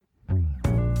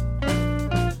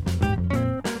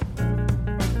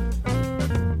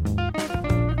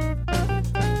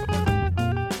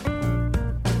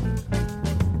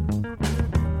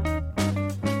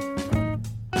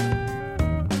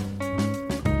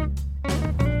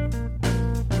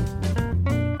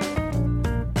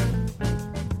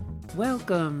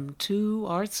Welcome to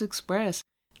Arts Express.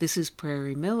 This is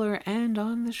Prairie Miller, and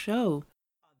on the show,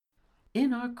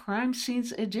 in our crime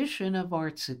scenes edition of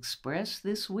Arts Express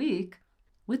this week,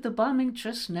 with the bombing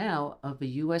just now of a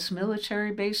U.S.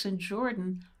 military base in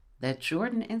Jordan that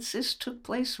Jordan insists took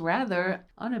place rather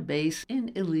on a base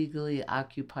in illegally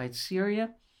occupied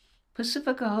Syria,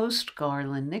 Pacifica host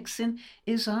Garland Nixon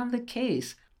is on the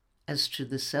case as to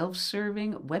the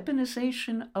self-serving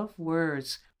weaponization of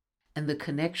words and the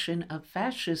connection of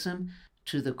fascism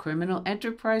to the criminal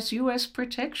enterprise U.S.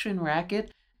 protection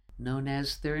racket known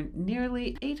as their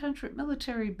nearly 800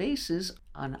 military bases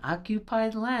on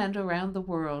occupied land around the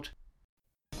world.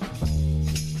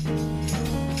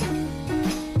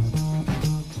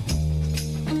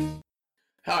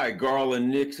 Hi, Garland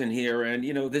Nixon here, and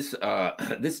this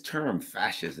this term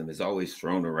fascism is always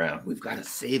thrown around. We've got to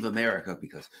save America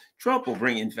because Trump will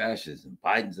bring in fascism.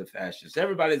 Biden's a fascist.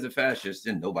 Everybody's a fascist,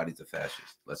 and nobody's a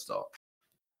fascist. Let's talk.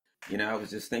 I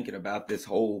was just thinking about the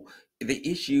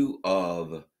issue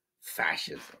of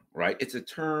fascism, right? It's a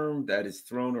term that is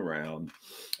thrown around,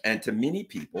 and to many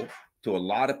people, to a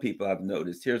lot of people I've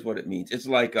noticed, here's what it means. It's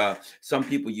like some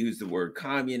people use the word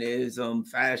communism,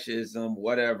 fascism,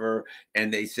 whatever,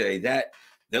 and they say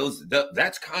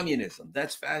that's communism,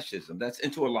 that's fascism.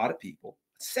 And to a lot of people,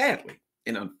 sadly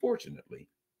and unfortunately,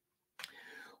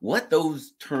 what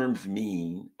those terms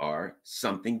mean are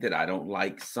something that I don't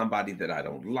like, somebody that I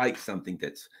don't like, something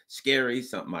that's scary,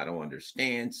 something I don't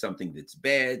understand, something that's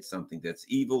bad, something that's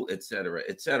evil, etc.,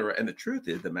 etc. And the truth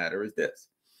is, the matter is this,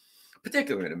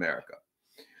 particularly in America,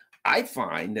 I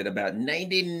find that about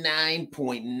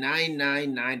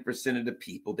 99.999% of the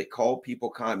people that call people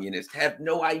communists have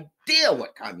no idea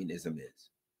what communism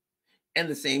is. And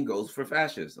the same goes for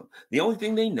fascism. The only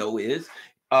thing they know is,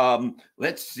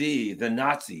 let's see, the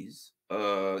Nazis.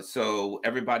 So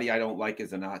everybody I don't like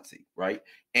is a Nazi, right?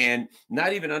 And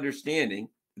not even understanding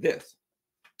this.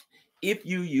 If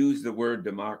you use the word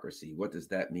democracy, what does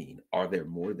that mean? Are there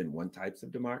more than one types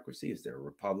of democracy? Is there a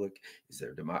republic? Is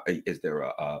there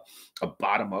a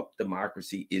bottom-up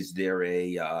democracy? Is there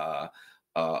a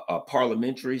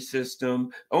parliamentary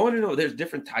system? I want to know, there's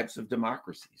different types of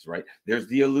democracies, right? There's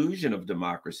the illusion of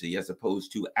democracy as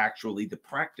opposed to actually the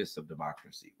practice of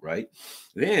democracy, right?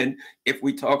 Then if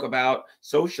we talk about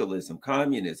socialism,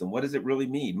 communism, what does it really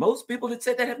mean? Most people that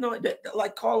say that have no idea,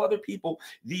 like call other people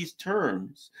these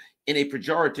terms in a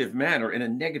pejorative manner, in a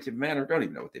negative manner, don't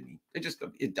even know what they mean. It's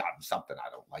something I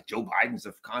don't like. Joe Biden's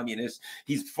a communist.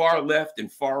 He's far left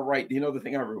and far right. The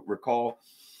thing I recall,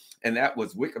 and that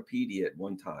was Wikipedia at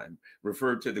one time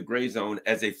referred to the gray zone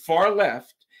as a far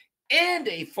left and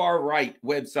a far right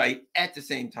website at the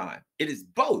same time. It is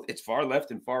both. It's far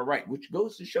left and far right, which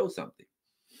goes to show something.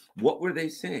 What were they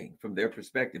saying from their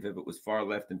perspective if it was far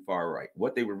left and far right?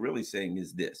 What they were really saying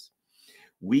is this: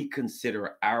 we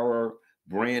consider our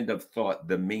brand of thought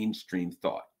the mainstream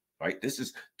thought, right? This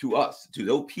is to us, to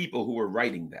those people who are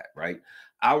writing that, right?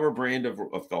 Our brand of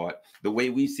thought, the way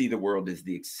we see the world, is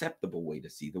the acceptable way to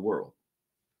see the world.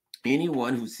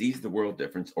 Anyone who sees the world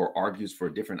different or argues for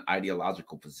a different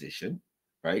ideological position,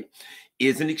 right,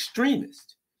 is an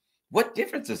extremist. What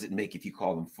difference does it make if you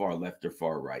call them far left or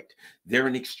far right? They're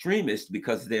an extremist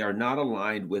because they are not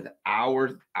aligned with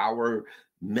our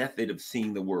method of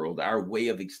seeing the world, our way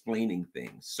of explaining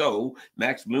things. So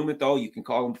Max Blumenthal, you can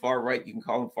call him far right, you can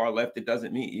call him far left. It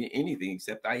doesn't mean anything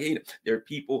except I hate him. There are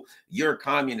people, you're a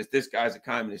communist, this guy's a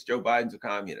communist, Joe Biden's a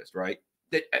communist, right?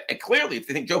 Clearly, if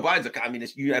you think Joe Biden's a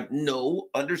communist, you have no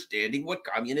understanding what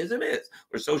communism is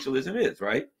or socialism is,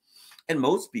 right? And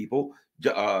most people,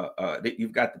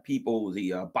 you've got the people,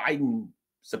 the Biden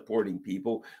supporting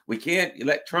people. We can't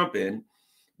let Trump in.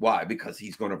 Why? Because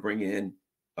he's going to bring in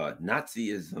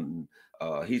Nazism.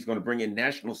 He's going to bring in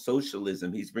National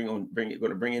Socialism. He's going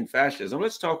to bring in fascism.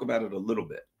 Let's talk about it a little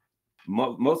bit.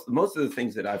 Most of the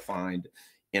things that I find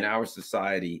in our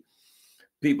society,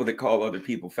 people that call other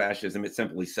people fascism, it's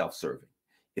simply self-serving.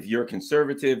 If you're a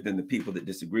conservative, then the people that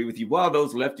disagree with you, well,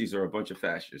 those lefties are a bunch of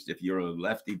fascists. If you're a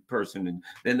lefty person,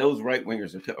 then those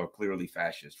right-wingers are clearly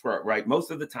fascists, right?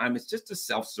 Most of the time, it's just a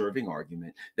self-serving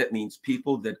argument that means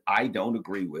people that I don't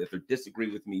agree with or disagree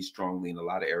with me strongly in a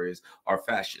lot of areas are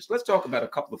fascists. Let's talk about a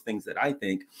couple of things that I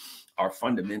think are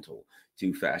fundamental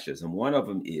to fascism. One of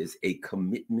them is a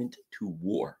commitment to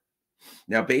war.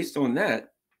 Now, based on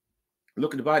that,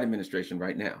 look at the Biden administration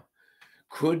right now.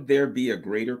 Could there be a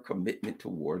greater commitment to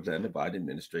war than the Biden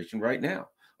administration right now?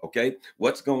 Okay,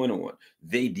 what's going on?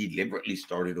 They deliberately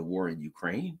started a war in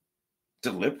Ukraine.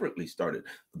 Deliberately started.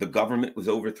 The government was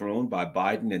overthrown by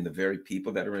Biden and the very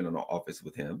people that are in an office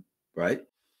with him, right?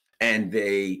 And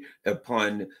they,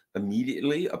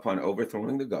 immediately upon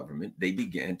overthrowing the government, they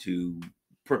began to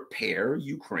prepare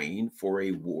Ukraine for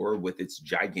a war with its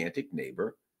gigantic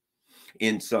neighbor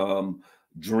in some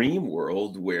dream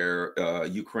world where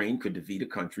Ukraine could defeat a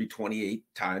country 28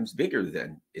 times bigger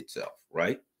than itself,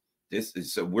 right? This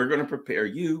is so we're going to prepare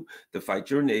you to fight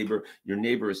your neighbor. Your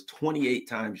neighbor is 28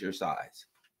 times your size.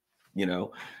 You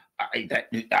know,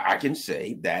 I can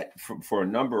say that for a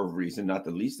number of reasons, not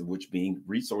the least of which being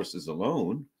resources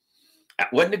alone. It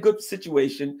wasn't a good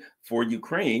situation for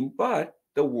Ukraine, but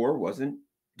the war wasn't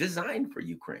designed for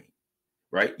Ukraine.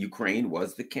 Right, Ukraine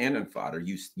was the cannon fodder.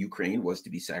 Ukraine was to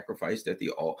be sacrificed at the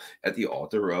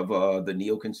altar of the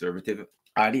neoconservative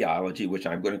ideology, which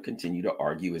I'm going to continue to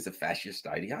argue is a fascist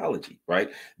ideology.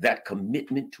 Right, that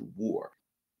commitment to war.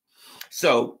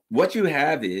 So what you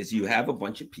have is you have a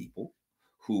bunch of people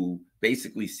who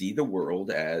basically see the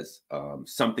world as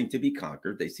something to be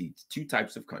conquered. They see two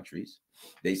types of countries.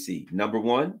 They see, number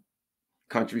one,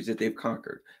 countries that they've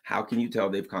conquered. How can you tell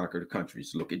they've conquered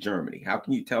countries? Look at Germany. How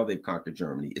can you tell they've conquered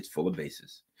Germany? It's full of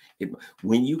bases.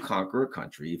 When you conquer a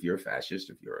country, if you're a fascist,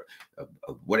 if you're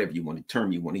whatever you want to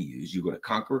term you want to use, you're going to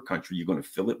conquer a country. You're going to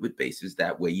fill it with bases.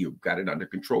 That way, you've got it under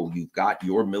control. You've got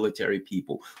your military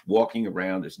people walking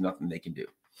around. There's nothing they can do.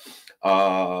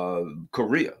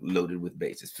 Korea loaded with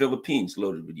bases, Philippines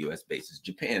loaded with U.S. bases,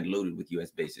 Japan loaded with U.S.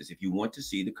 bases. If you want to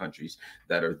see the countries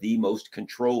that are the most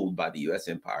controlled by the U.S.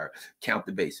 empire, count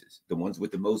the bases. The ones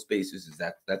with the most bases is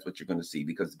that's what you're going to see,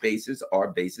 because bases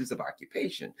are bases of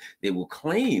occupation. They will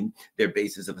claim they're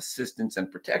bases of assistance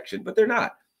and protection, but they're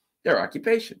not. They're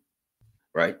occupation.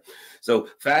 Right? So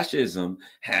fascism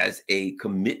has a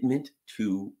commitment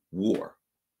to war.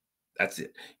 That's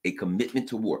it. A commitment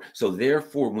to war. So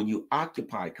therefore, when you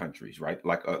occupy countries, right,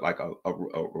 like a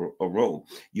Rome,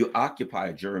 you occupy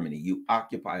a Germany, you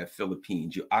occupy a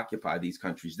Philippines, you occupy these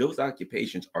countries. Those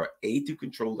occupations are A, to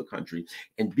control the country,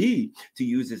 and B, to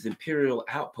use as imperial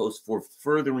outposts for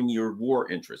furthering your war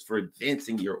interests, for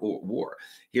advancing your war.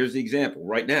 Here's the example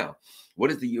right now. What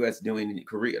is the U.S. doing in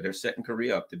Korea? They're setting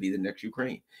Korea up to be the next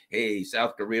Ukraine. Hey,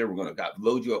 South Korea, we're going to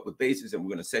load you up with bases, and we're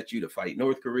going to set you to fight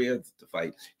North Korea, to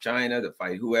fight China, to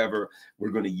fight whoever.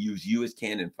 We're going to use you as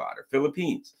cannon fodder.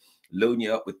 Philippines, loading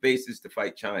you up with bases to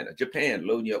fight China. Japan,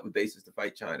 loading you up with bases to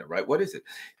fight China, right? What is it?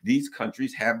 These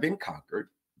countries have been conquered,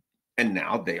 and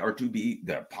now they are to be,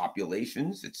 their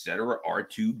populations, etc., are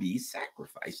to be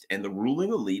sacrificed. And the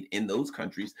ruling elite in those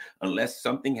countries, unless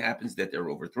something happens that they're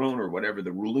overthrown or whatever,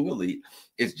 the ruling elite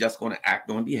is just going to act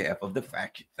on behalf of the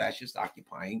fascist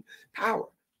occupying power.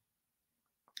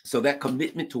 So that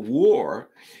commitment to war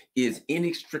is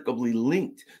inextricably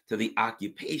linked to the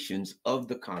occupations of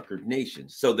the conquered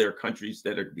nations. So there are countries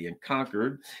that are being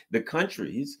conquered, the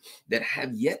countries that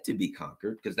have yet to be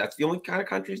conquered, because that's the only kind of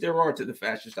countries there are to the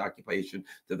fascist occupation,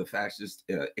 to the fascist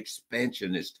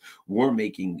expansionist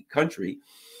war-making country.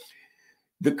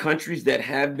 The countries that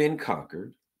have been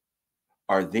conquered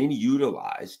are then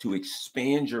utilized to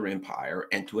expand your empire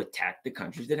and to attack the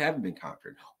countries that haven't been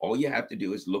conquered. All you have to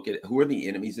do is look at who are the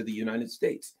enemies of the United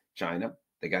States. China,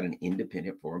 they got an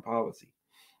independent foreign policy.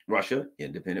 Russia,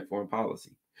 independent foreign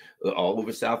policy. All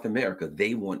over South America,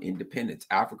 they want independence.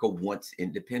 Africa wants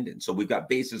independence. So we've got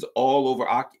bases all over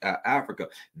Africa.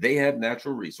 They have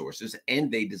natural resources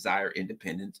and they desire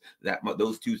independence.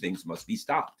 Those two things must be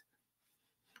stopped.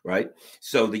 Right.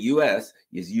 So the U.S.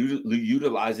 is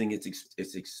utilizing its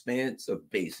expanse of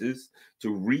bases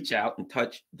to reach out and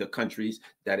touch the countries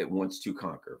that it wants to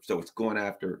conquer. So it's going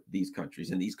after these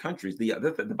countries, and these countries, the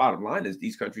bottom line is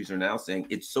these countries are now saying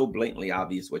it's so blatantly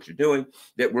obvious what you're doing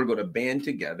that we're going to band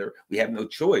together. We have no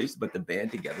choice but to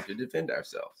band together to defend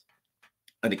ourselves.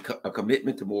 And a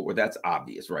commitment to war, well, that's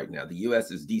obvious right now. The U.S.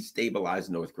 has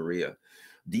destabilized North Korea,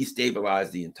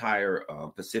 destabilized the entire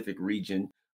Pacific region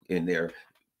in their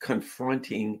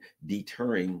confronting,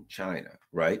 deterring China,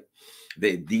 right?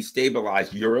 They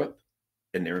destabilize Europe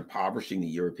and they're impoverishing the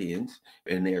Europeans,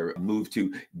 and they're moved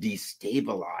to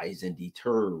destabilize and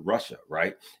deter Russia,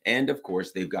 right? And of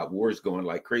course, they've got wars going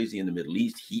like crazy in the Middle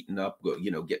East, heating up,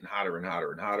 getting hotter and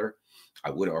hotter and hotter. I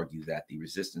would argue that the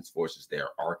resistance forces there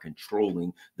are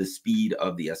controlling the speed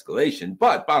of the escalation.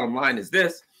 But bottom line is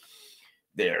this: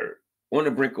 they're on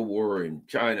the brink of war in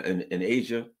China and in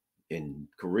Asia, in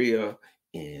Korea,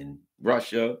 in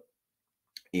Russia,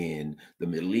 in the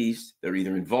Middle East. They're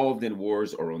either involved in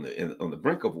wars or on the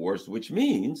brink of wars, which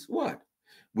means what?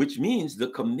 Which means the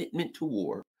commitment to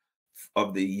war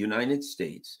of the United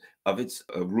States, of its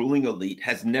ruling elite,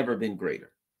 has never been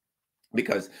greater.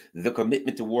 because the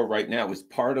commitment to war right now is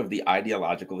part of the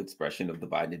ideological expression of the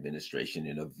Biden administration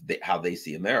and of how they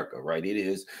see America, right? It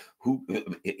is who.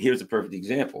 Here's a perfect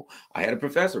example. I had a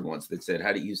professor once that said,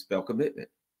 "How do you spell commitment?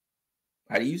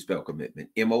 How do you spell commitment?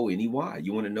 M-O-N-E-Y.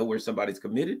 You want to know where somebody's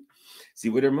committed? See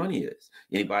where their money is.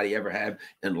 Anybody ever have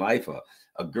in life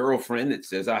a girlfriend that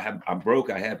says, I'm broke,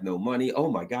 I have no money.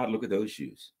 Oh my God, look at those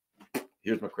shoes.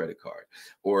 Here's my credit card.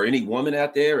 Or any woman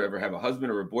out there ever have a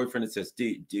husband or a boyfriend that says,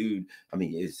 dude, I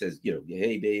mean, it says,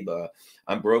 hey, babe,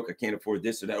 I'm broke. I can't afford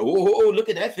this or that. Oh, look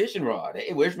at that fishing rod.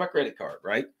 Hey, where's my credit card,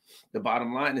 right? The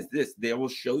bottom line is this. They will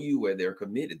show you where they're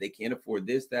committed. They can't afford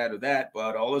this, that, or that.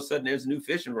 But all of a sudden, there's a new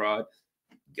fishing rod.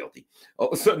 Guilty. All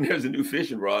of a sudden, there's a new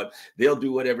fishing rod. They'll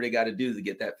do whatever they got to do to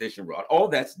get that fishing rod. All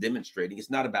that's demonstrating. It's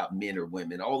not about men or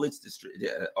women. Or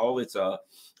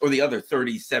the other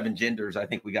 37 genders I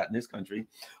think we got in this country.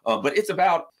 But it's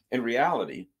about, in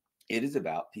reality, it is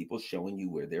about people showing you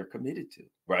where they're committed to.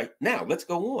 Right now, let's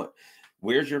go on.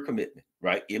 Where's your commitment?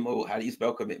 Right? How do you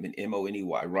spell commitment?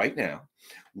 M-O-N-E-Y. Right now,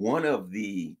 one of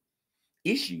the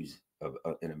issues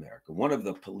in America, one of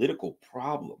the political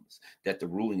problems that the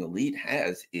ruling elite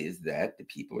has is that the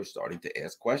people are starting to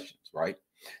ask questions, right?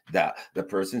 The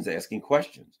person's asking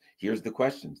questions. Here's the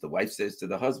questions. The wife says to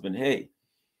the husband, hey,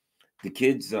 the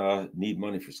kids need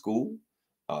money for school.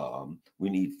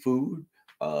 We need food.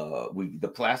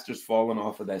 The plaster's falling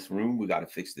off of this room. We got to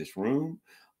fix this room.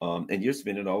 And you're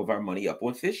spending all of our money up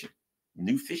on fishing.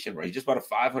 New fishing rod. You just bought a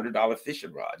 $500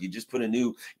 fishing rod. You just put a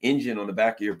new engine on the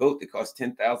back of your boat that costs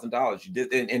 $10,000. You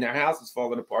did, and our house is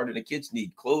falling apart, and the kids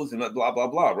need clothes and blah blah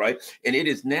blah. Right? And it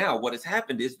is now what has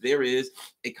happened is there is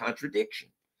a contradiction.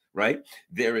 Right?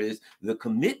 There is the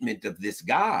commitment of this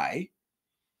guy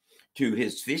to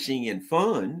his fishing and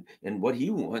fun and what he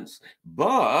wants,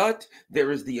 but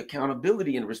there is the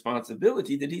accountability and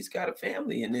responsibility that he's got a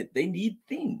family and that they need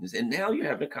things. And now you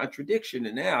have a contradiction.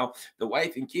 And now the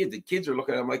wife and kids, the kids are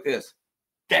looking at him like this,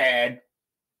 Dad,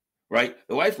 right?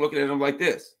 The wife's looking at him like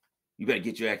this. You better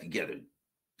get your act together,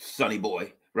 sonny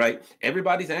boy, right?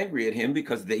 Everybody's angry at him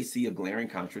because they see a glaring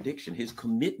contradiction. His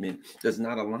commitment does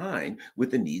not align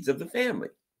with the needs of the family,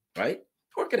 right?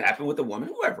 Or it could happen with a woman,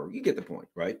 whoever, you get the point,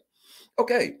 right?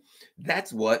 Okay,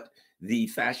 that's what the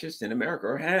fascists in America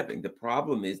are having. The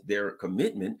problem is their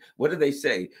commitment. What do they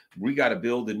say? We got to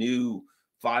build a new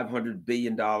 $500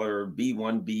 billion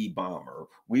B-1B bomber.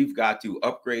 We've got to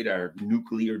upgrade our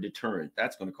nuclear deterrent.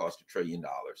 That's going to cost $1 trillion.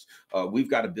 We've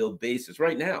got to build bases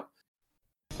right now.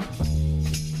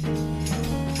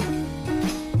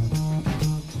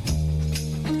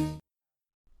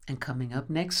 And coming up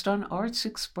next on Arts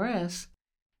Express,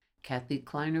 Kathy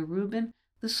Kleiner Rubin,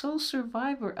 the sole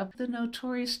survivor of the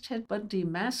notorious Ted Bundy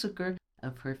massacre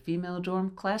of her female dorm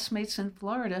classmates in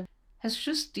Florida, has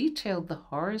just detailed the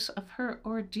horrors of her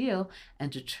ordeal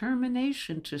and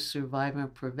determination to survive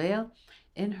and prevail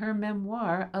in her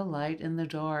memoir, A Light in the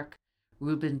Dark.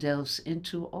 Rubin delves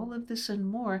into all of this and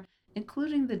more,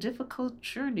 including the difficult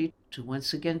journey to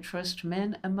once again trust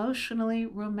men emotionally,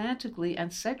 romantically,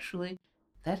 and sexually.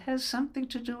 That has something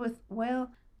to do with, well,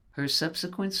 her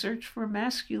subsequent search for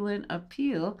masculine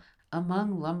appeal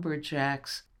among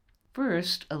lumberjacks.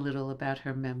 First, a little about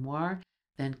her memoir,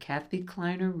 then Kathy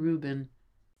Kleiner Rubin.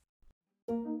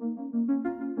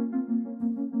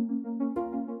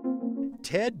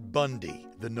 Ted Bundy,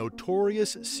 the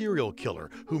notorious serial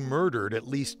killer who murdered at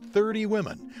least 30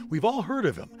 women. We've all heard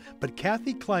of him, but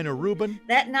Kathy Kleiner Rubin...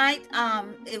 That night,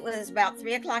 it was about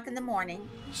 3 o'clock in the morning.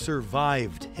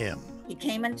 ...survived him. He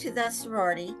came into the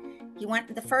sorority. He went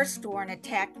to the first door and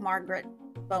attacked Margaret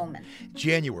Bowman.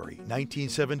 January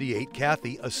 1978,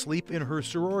 Kathy asleep in her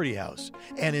sorority house,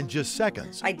 and in just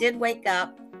seconds... I did wake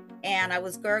up, and I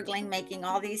was gurgling, making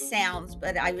all these sounds,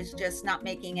 but I was just not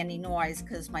making any noise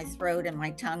because my throat and my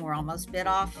tongue were almost bit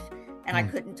off, and I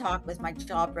couldn't talk with my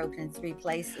jaw broken in 3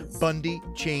 places. Bundy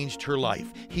changed her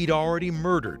life. He'd already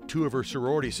murdered 2 of her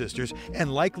sorority sisters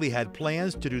and likely had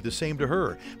plans to do the same to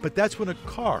her. But that's when a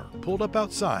car pulled up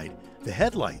outside. The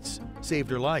headlights saved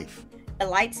her life. The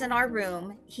lights in our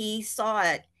room, he saw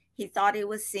it. He thought he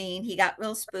was seen. He got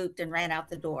real spooked and ran out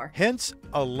the door. Hence,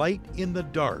 A Light in the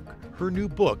Dark, her new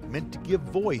book meant to give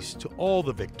voice to all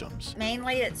the victims.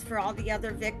 Mainly it's for all the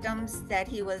other victims that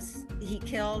he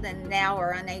killed and now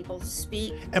are unable to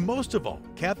speak. And most of all,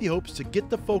 Kathy hopes to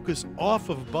get the focus off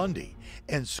of Bundy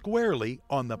and squarely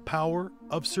on the power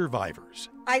of survivors.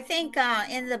 I think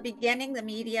in the beginning, the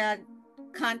media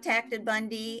contacted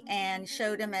Bundy and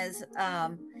showed him as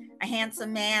a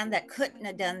handsome man that couldn't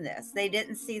have done this. They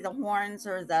didn't see the horns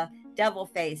or the devil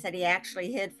face that he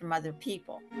actually hid from other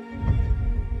people.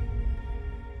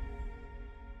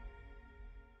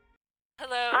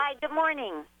 Hello. Hi, Good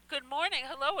morning. Good morning.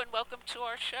 Hello, and welcome to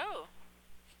our show.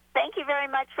 Thank you very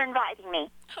much for inviting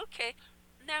me. Okay.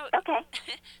 Now, Okay.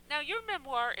 now your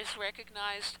memoir is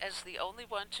recognized as the only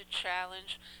one to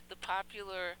challenge the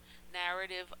popular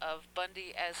narrative of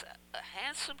Bundy as a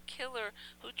handsome killer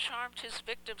who charmed his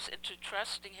victims into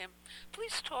trusting him.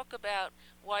 Please talk about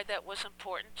why that was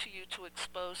important to you to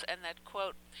expose, and that,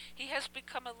 quote, he has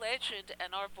become a legend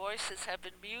and our voices have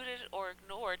been muted or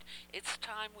ignored. It's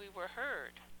time we were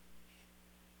heard.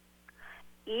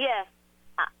 Yes.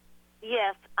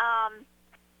 Yes.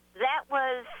 That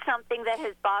was something that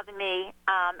has bothered me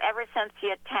ever since the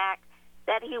attack,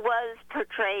 that he was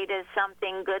portrayed as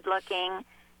something good-looking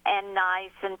and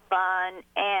nice and fun,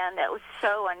 and it was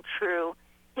so untrue.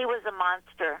 He was a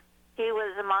monster. He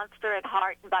was a monster at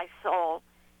heart and by soul,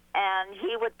 and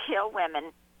he would kill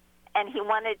women, and he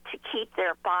wanted to keep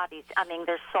their bodies,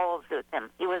 their souls with him.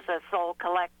 He was a soul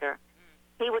collector.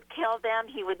 He would kill them.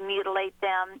 He would mutilate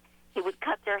them. He would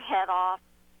cut their head off.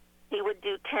 He would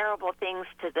do terrible things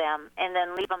to them and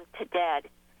then leave them to dead.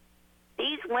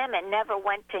 These women never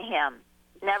went to him,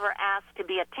 never asked to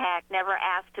be attacked, never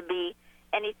asked to be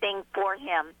anything for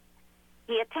him.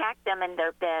 He attacked them in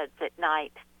their beds at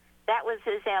night. That was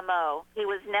his M.O. He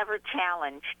was never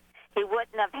challenged. He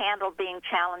wouldn't have handled being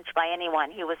challenged by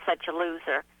anyone. He was such a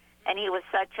loser. And he was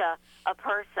such a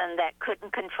person that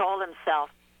couldn't control himself,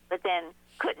 but then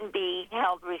couldn't be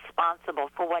held responsible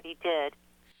for what he did.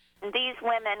 And these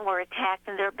women were attacked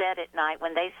in their bed at night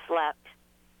when they slept.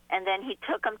 And then he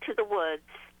took them to the woods,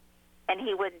 and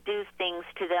he would do things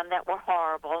to them that were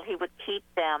horrible. He would keep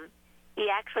them. He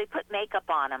actually put makeup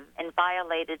on them and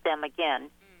violated them again.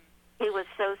 He was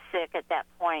so sick at that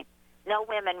point. No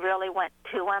women really went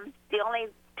to him. The only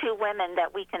two women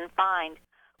that we can find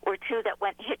were two that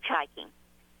went hitchhiking.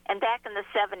 And back in the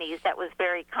 70s, that was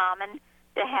very common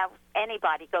to have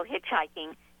anybody go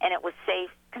hitchhiking, and it was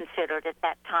safe considered at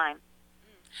that time.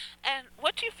 And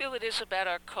what do you feel it is about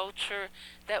our culture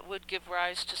that would give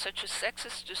rise to such a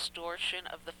sexist distortion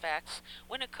of the facts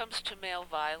when it comes to male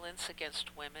violence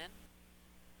against women?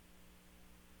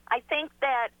 I think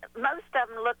that most of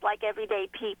them look like everyday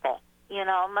people. You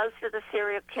know, most of the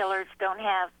serial killers don't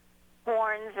have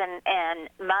horns and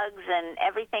mugs and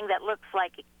everything that looks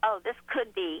like, oh, this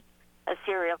could be a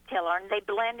serial killer. And they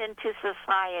blend into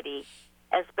society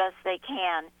as best they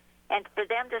can. And for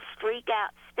them to stick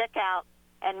out,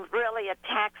 and really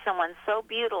attack someone so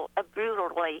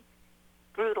brutally,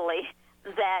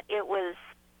 that it was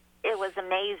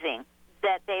amazing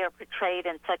that they are portrayed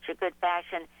in such a good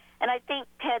fashion. And I think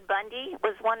Ted Bundy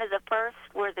was one of the first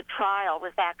where the trial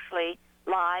was actually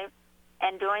live.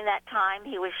 And during that time,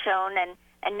 he was shown, and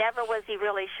never was he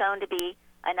really shown to be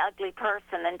an ugly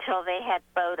person until they had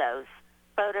photos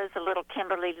of little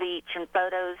Kimberly Leach and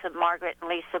photos of Margaret and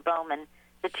Lisa Bowman,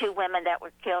 the two women that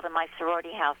were killed in my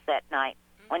sorority house that night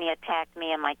when he attacked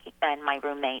me and my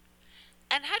roommate.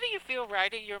 And how do you feel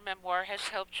writing your memoir has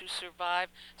helped you survive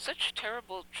such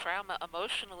terrible trauma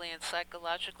emotionally and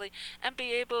psychologically and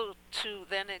be able to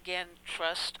then again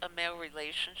trust a male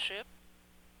relationship?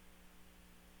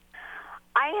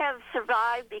 I have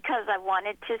survived because I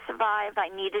wanted to survive. I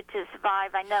needed to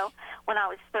survive. I know when I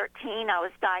was 13, I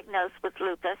was diagnosed with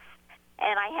lupus,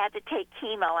 and I had to take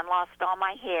chemo and lost all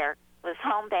my hair, was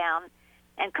homebound,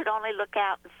 and could only look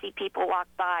out and see people walk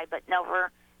by, but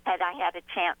never had I had a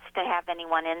chance to have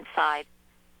anyone inside.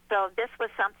 So this was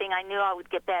something I knew I would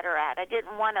get better at. I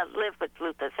didn't want to live with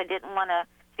lupus. I didn't want to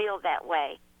feel that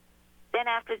way. Then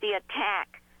after the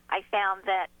attack, I found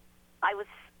that I was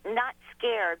not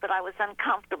scared, but I was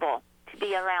uncomfortable to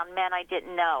be around men I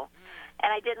didn't know.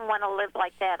 And I didn't want to live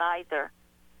like that either.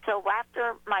 So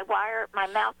after my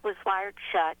mouth was wired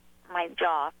shut, my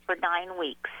jaw, for 9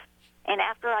 weeks. And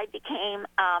after I became,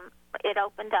 it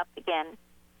opened up again,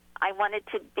 I wanted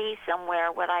to be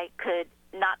somewhere where I could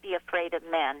not be afraid of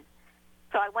men.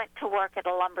 So I went to work at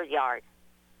a lumber yard.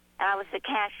 And I was the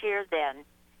cashier then.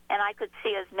 And I could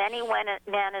see as many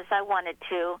men as I wanted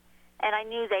to. And I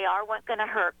knew they weren't going to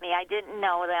hurt me. I didn't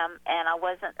know them, and I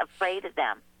wasn't afraid of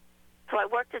them. So I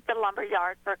worked at the lumber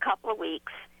yard for a couple of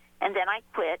weeks, and then I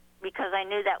quit because I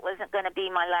knew that wasn't going to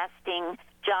be my lasting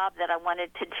job that I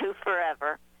wanted to do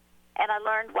forever. And I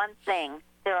learned one thing.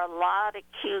 There are a lot of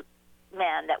cute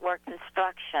men that work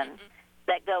construction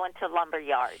that go into lumber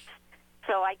yards.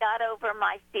 So I got over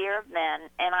my fear of men,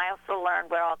 and I also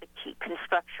learned where all the cute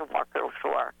construction workers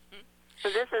were. So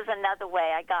this is another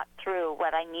way I got through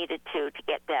what I needed to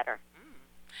get better.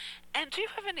 And do you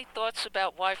have any thoughts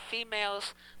about why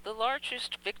females, the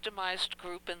largest victimized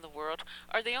group in the world,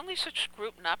 are the only such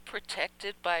group not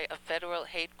protected by a federal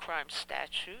hate crime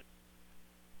statute?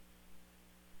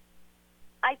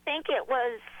 I think it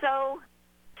was so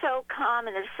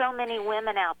common. There's so many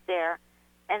women out there,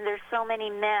 and there's so many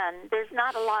men. There's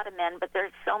not a lot of men, but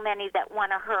there's so many that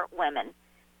want to hurt women.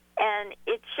 And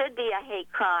it should be a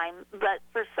hate crime, but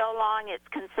for so long it's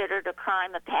considered a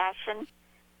crime of passion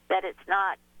that it's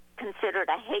not considered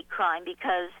a hate crime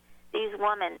because these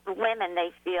women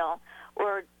they feel,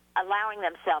 were allowing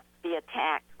themselves to be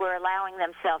attacked, were allowing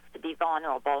themselves to be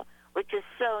vulnerable, which is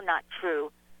so not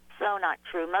true, so not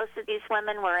true. Most of these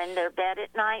women were in their bed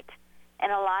at night,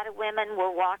 and a lot of women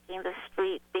were walking the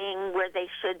street, being where they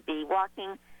should be,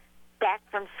 walking back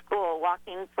from school,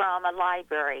 walking from a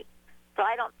library. So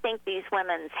I don't think these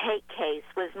women's hate case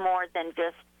was more than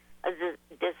just a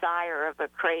desire of a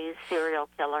crazed serial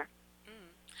killer.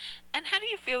 And how do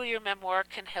you feel your memoir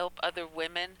can help other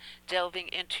women delving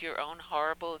into your own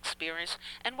horrible experience,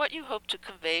 and what you hope to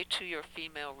convey to your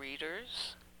female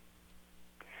readers?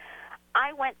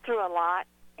 I went through a lot,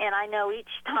 and I know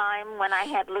each time when I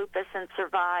had lupus and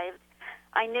survived,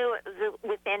 I knew it was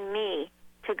within me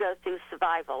to go through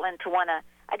survival and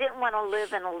I didn't want to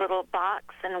live in a little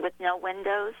box and with no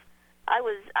windows. I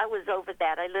was over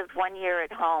that. I lived 1 year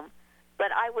at home,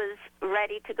 but I was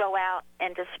ready to go out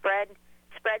and to spread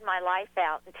my life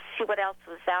out and to see what else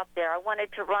was out there. I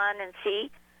wanted to run and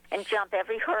see and jump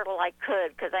every hurdle I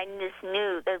could because I just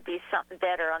knew there'd be something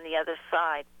better on the other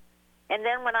side. And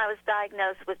then when I was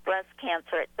diagnosed with breast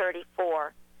cancer at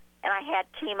 34 and I had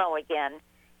chemo again,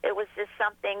 it was just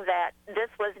something that this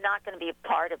was not going to be a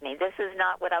part of me. This is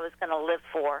not what I was going to live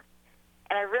for.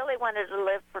 And I really wanted to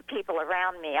live for people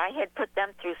around me. I had put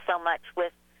them through so much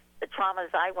with the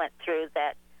traumas I went through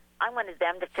that I wanted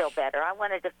them to feel better. I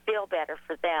wanted to feel better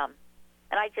for them.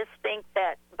 And I just think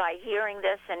that by hearing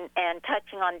this and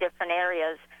touching on different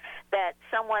areas, that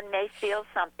someone may feel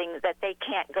something that they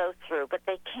can't go through, but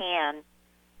they can.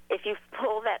 If you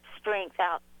pull that strength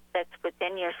out that's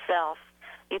within yourself,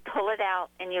 you pull it out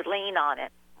and you lean on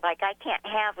it. Like, I can't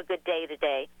have a good day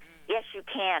today. Yes, you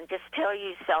can. Just tell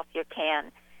yourself you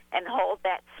can and hold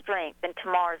that strength, and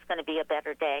tomorrow's going to be a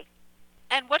better day.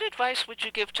 And what advice would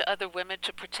you give to other women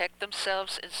to protect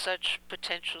themselves in such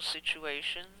potential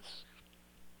situations?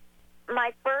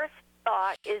 My first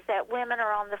thought is that women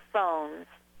are on the phones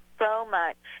so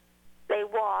much. They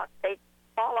walk, they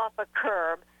fall off a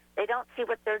curb, they don't see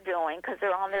what they're doing because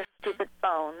they're on their stupid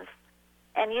phones.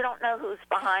 And you don't know who's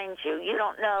behind you. You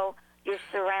don't know your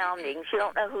surroundings. You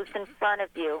don't know who's in front of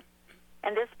you.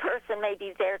 And this person may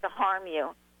be there to harm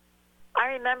you. I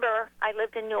remember I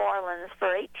lived in New Orleans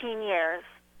for 18 years,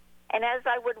 and as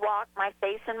I would walk, my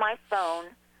face in my phone,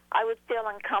 I would feel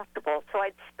uncomfortable. So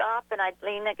I'd stop and I'd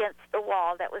lean against the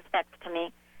wall that was next to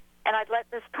me, and I'd let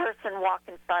this person walk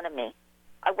in front of me.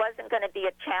 I wasn't going to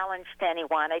be a challenge to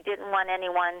anyone. I didn't want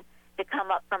anyone to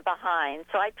come up from behind.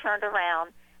 So I turned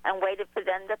around and waited for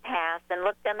them to pass and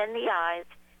looked them in the eyes,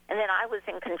 and then I was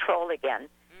in control again.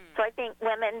 So I think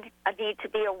women need to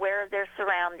be aware of their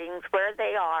surroundings, where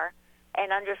they are,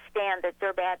 and understand that there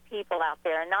are bad people out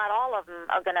there. And not all of them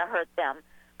are going to hurt them,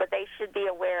 but they should be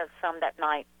aware of some that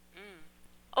might.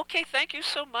 Okay, thank you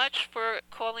so much for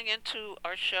calling into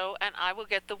our show, and I will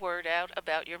get the word out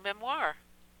about your memoir.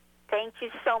 Thank you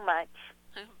so much.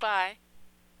 Bye.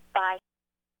 Bye.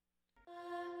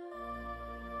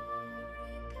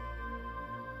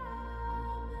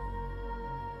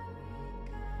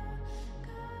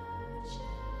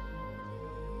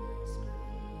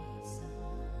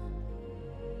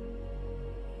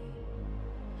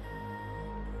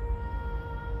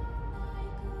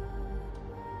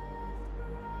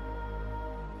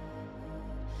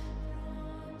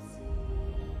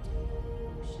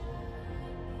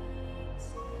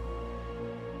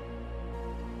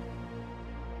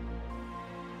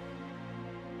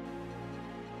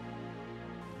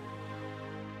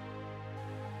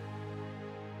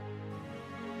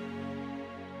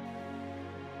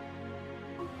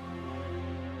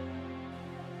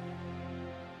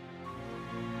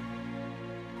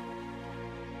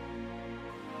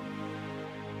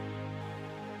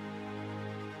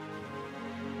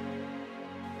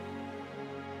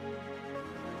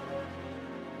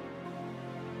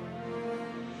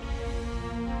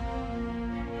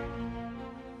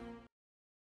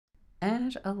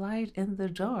 And A Light in the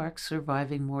Dark,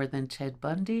 Surviving More Than Ted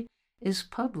Bundy, is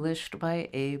published by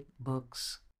Abe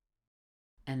Books.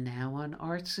 And now on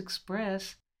Arts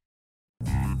Express.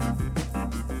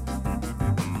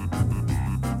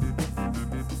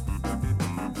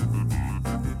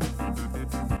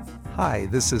 Hi,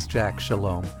 this is Jack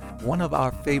Shalom. One of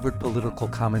our favorite political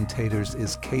commentators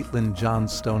is Caitlin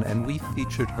Johnstone, and we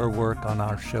featured her work on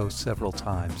our show several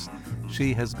times.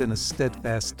 She has been a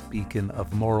steadfast beacon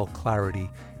of moral clarity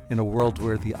in a world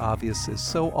where the obvious is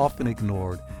so often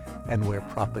ignored and where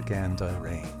propaganda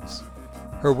reigns.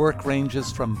 Her work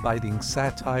ranges from biting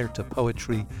satire to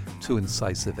poetry to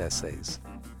incisive essays.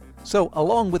 So,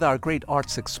 along with our great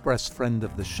Arts Express friend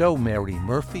of the show, Mary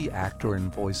Murphy, actor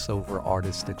and voiceover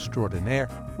artist extraordinaire,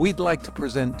 we'd like to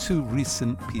present two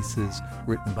recent pieces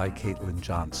written by Caitlin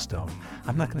Johnstone.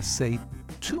 I'm not going to say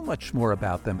too much more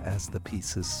about them as the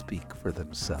pieces speak for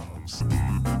themselves.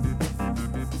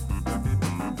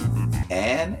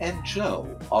 Anne and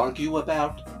Joe argue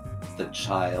about the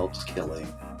child-killing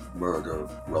murder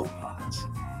robot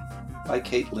by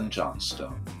Caitlin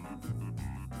Johnstone.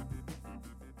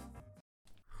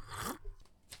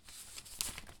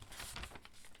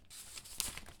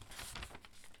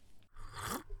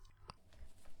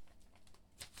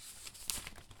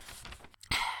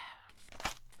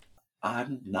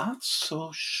 I'm not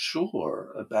so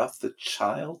sure about the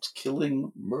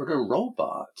child-killing murder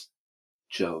robot,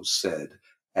 Joe said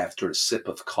after a sip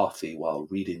of coffee while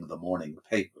reading the morning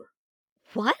paper.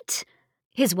 What?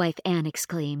 His wife Anne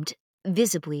exclaimed,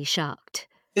 visibly shocked.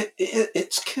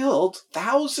 It's killed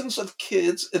thousands of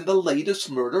kids in the latest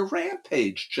murder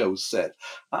rampage, Joe said.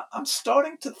 I'm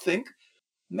starting to think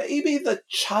maybe the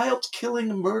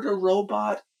child-killing murder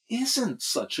robot isn't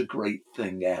such a great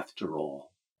thing after all.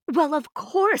 Well, of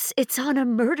course it's on a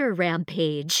murder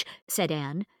rampage, said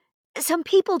Anne. Some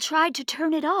people tried to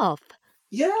turn it off.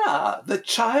 Yeah, the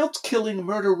child-killing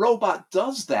murder robot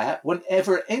does that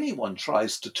whenever anyone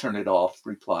tries to turn it off,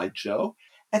 replied Joe.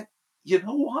 And you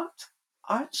know what?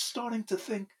 I'm starting to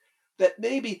think that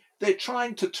maybe they're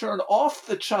trying to turn off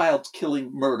the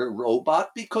child-killing murder robot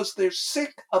because they're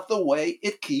sick of the way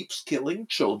it keeps killing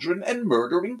children and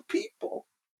murdering people.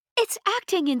 It's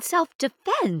acting in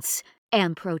self-defense,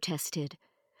 Anne protested.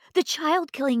 The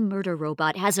child-killing murder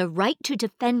robot has a right to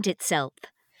defend itself.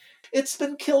 It's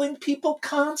been killing people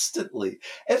constantly,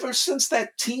 ever since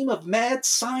that team of mad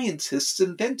scientists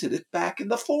invented it back in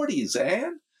the 40s,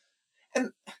 Anne.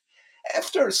 And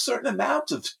after a certain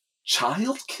amount of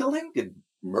child killing and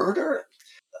murder,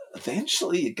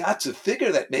 eventually you got to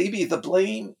figure that maybe the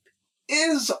blame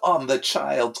is on the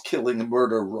child-killing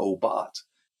murder robot.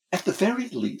 At the very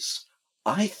least,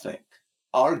 I think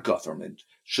our government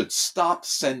should stop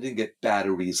sending it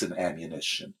batteries and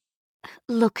ammunition.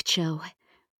 Look, Joe,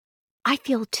 I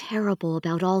feel terrible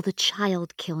about all the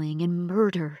child killing and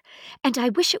murder, and I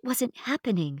wish it wasn't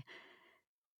happening.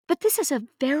 But this is a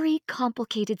very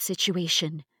complicated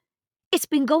situation. It's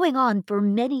been going on for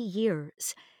many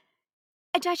years.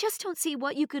 And I just don't see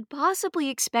what you could possibly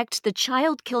expect the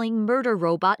child-killing murder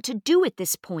robot to do at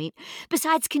this point,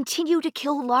 besides continue to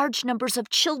kill large numbers of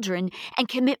children and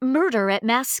commit murder at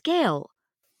mass scale.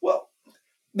 Well,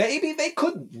 maybe they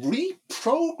could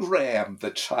reprogram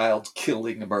the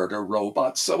child-killing murder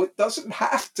robot so it doesn't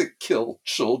have to kill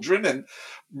children and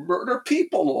murder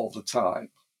people all the time.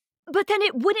 But then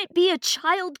it wouldn't be a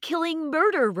child-killing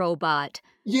murder robot.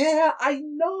 Yeah, I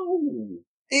know.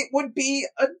 It would be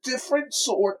a different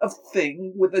sort of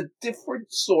thing with a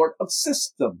different sort of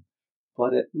system.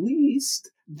 But at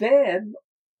least then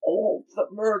all the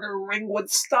murdering would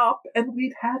stop and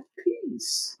we'd have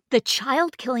peace. The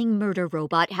child-killing murder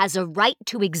robot has a right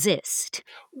to exist.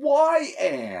 Why,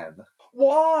 Anne?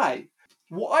 Why?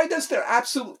 Why does there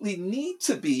absolutely need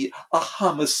to be a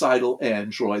homicidal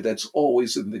android that's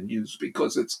always in the news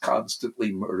because it's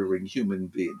constantly murdering human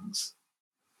beings?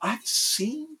 I've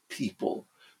seen people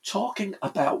talking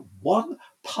about one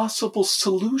possible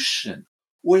solution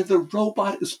where the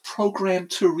robot is programmed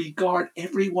to regard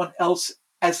everyone else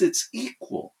as its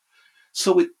equal,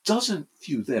 so it doesn't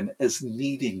view them as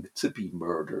needing to be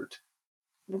murdered.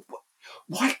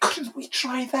 Why couldn't we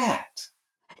try that?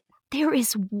 There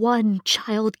is one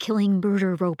child-killing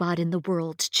murder robot in the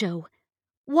world, Joe.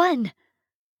 One.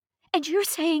 And you're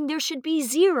saying there should be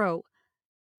zero.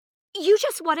 You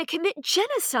just want to commit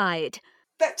genocide.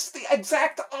 That's the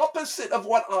exact opposite of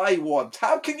what I want.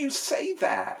 How can you say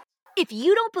that? If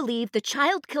you don't believe the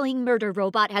child-killing murder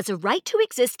robot has a right to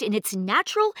exist in its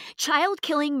natural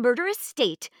child-killing murderous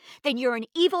state, then you're an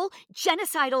evil,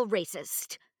 genocidal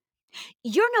racist.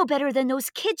 You're no better than those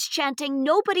kids chanting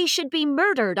nobody should be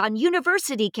murdered on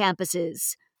university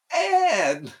campuses.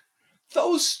 And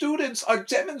those students are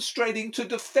demonstrating to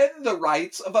defend the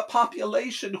rights of a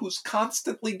population who's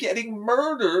constantly getting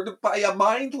murdered by a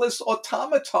mindless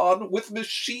automaton with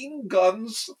machine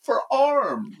guns for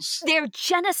arms. They're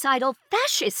genocidal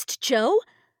fascists, Joe.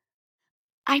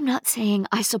 I'm not saying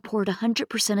I support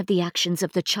 100% of the actions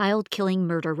of the child-killing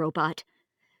murder robot.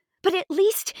 But at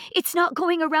least it's not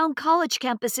going around college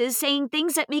campuses saying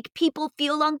things that make people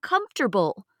feel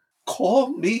uncomfortable.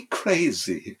 Call me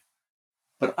crazy,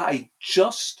 But I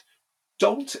just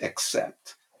don't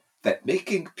accept that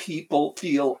making people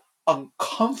feel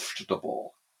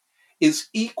uncomfortable is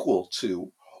equal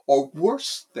to or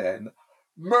worse than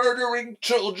murdering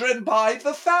children by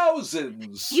the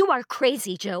thousands. You are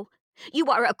crazy, Joe. You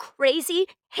are a crazy,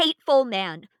 hateful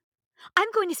man. I'm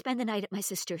going to spend the night at my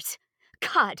sister's.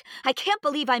 God, I can't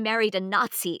believe I married a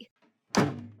Nazi.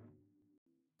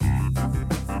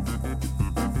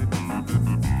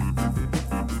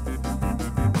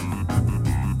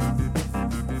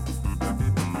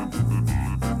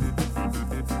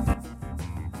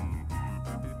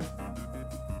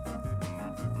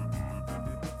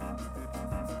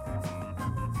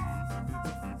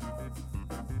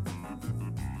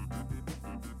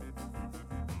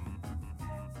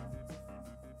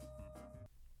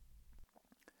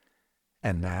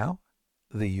 And now,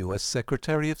 the U.S.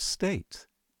 Secretary of State,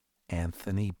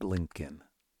 Anthony Blinken.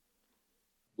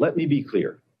 Let me be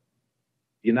clear.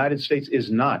 The United States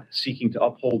is not seeking to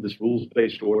uphold this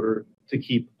rules-based order to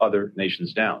keep other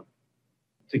nations down.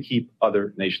 To keep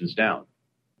other nations down.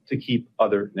 To keep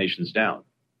other nations down.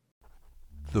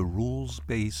 The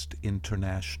Rules-Based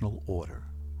International Order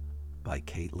by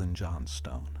Caitlin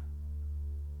Johnstone.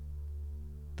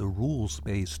 The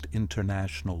Rules-Based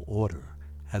International Order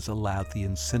has allowed the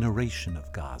incineration of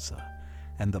Gaza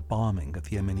and the bombing of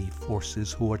Yemeni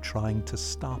forces who are trying to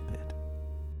stop it.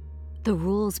 The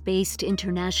rules-based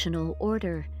international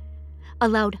order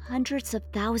allowed hundreds of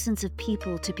thousands of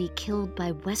people to be killed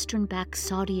by Western-backed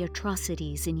Saudi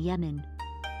atrocities in Yemen.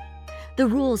 The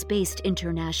rules-based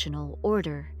international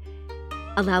order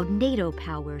allowed NATO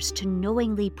powers to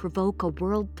knowingly provoke a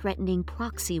world-threatening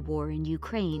proxy war in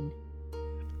Ukraine.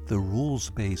 The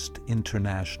rules-based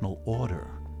international order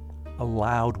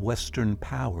allowed Western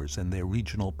powers and their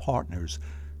regional partners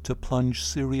to plunge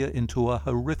Syria into a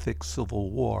horrific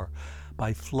civil war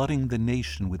by flooding the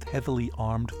nation with heavily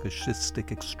armed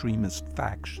fascistic extremist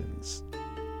factions.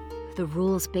 The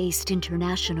rules-based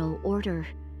international order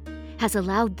has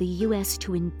allowed the U.S.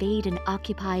 to invade and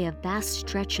occupy a vast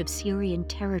stretch of Syrian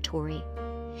territory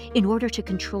in order to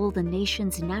control the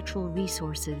nation's natural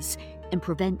resources and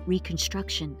prevent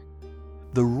reconstruction.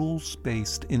 The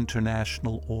rules-based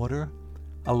international order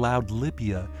allowed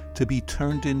Libya to be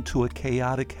turned into a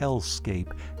chaotic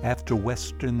hellscape after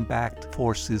Western-backed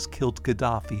forces killed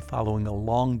Gaddafi following a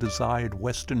long-desired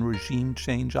Western regime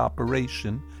change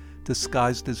operation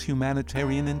disguised as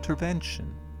humanitarian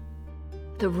intervention.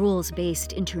 The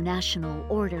rules-based international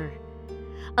order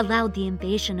allowed the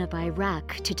invasion of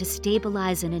Iraq to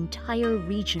destabilize an entire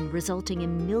region, resulting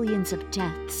in millions of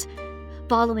deaths,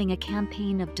 following a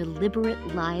campaign of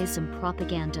deliberate lies and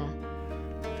propaganda.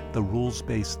 The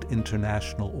rules-based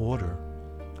international order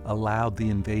allowed the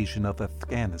invasion of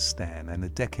Afghanistan and a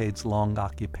decades-long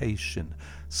occupation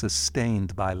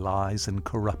sustained by lies and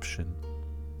corruption.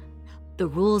 The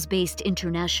rules-based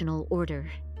international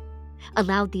order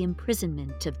allowed the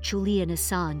imprisonment of Julian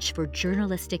Assange for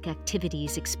journalistic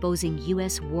activities exposing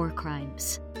U.S. war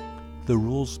crimes. The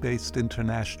rules-based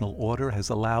international order has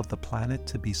allowed the planet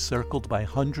to be circled by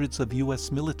hundreds of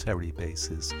U.S. military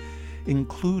bases,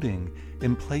 including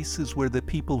in places where the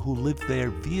people who live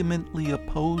there vehemently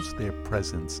oppose their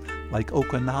presence, like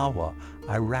Okinawa,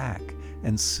 Iraq,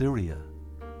 and Syria.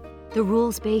 The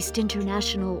rules-based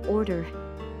international order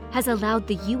has allowed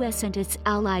the U.S. and its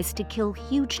allies to kill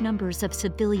huge numbers of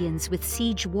civilians with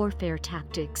siege warfare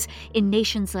tactics in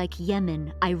nations like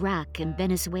Yemen, Iraq, and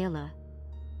Venezuela.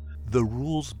 The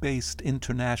rules-based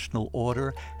international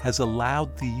order has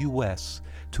allowed the U.S.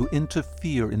 to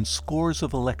interfere in scores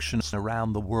of elections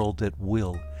around the world at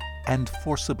will and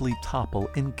forcibly topple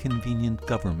inconvenient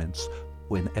governments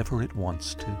whenever it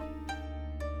wants to.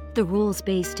 The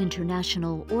rules-based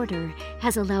international order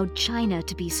has allowed China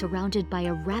to be surrounded by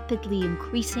a rapidly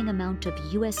increasing amount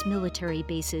of U.S. military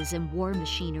bases and war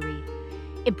machinery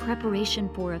in preparation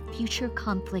for a future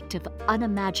conflict of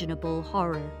unimaginable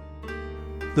horror.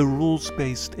 The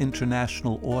rules-based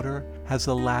international order has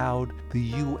allowed the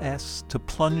U.S. to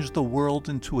plunge the world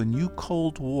into a new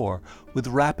Cold War with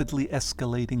rapidly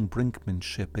escalating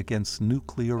brinkmanship against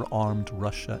nuclear-armed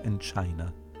Russia and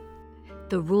China.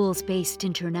 The rules-based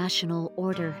international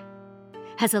order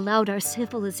has allowed our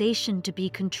civilization to be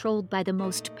controlled by the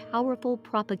most powerful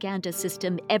propaganda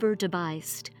system ever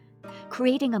devised,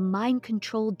 creating a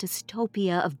mind-controlled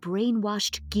dystopia of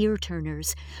brainwashed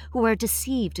gear-turners who are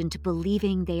deceived into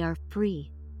believing they are free.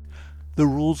 The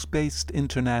rules-based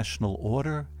international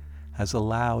order has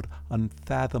allowed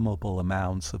unfathomable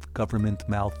amounts of government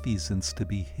malfeasance to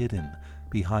be hidden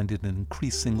behind an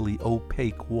increasingly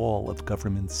opaque wall of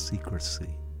government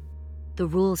secrecy. The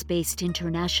rules-based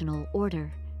international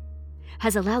order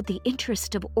has allowed the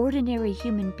interest of ordinary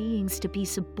human beings to be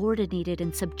subordinated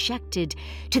and subjected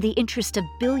to the interest of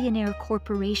billionaire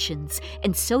corporations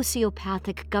and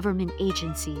sociopathic government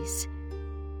agencies.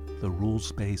 The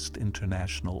rules-based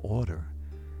international order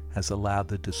has allowed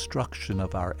the destruction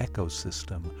of our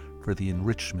ecosystem for the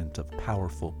enrichment of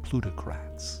powerful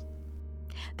plutocrats.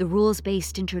 The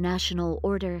rules-based international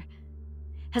order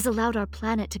has allowed our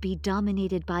planet to be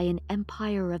dominated by an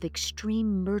empire of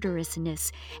extreme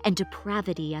murderousness and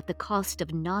depravity at the cost of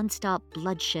nonstop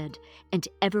bloodshed and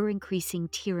ever-increasing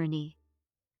tyranny.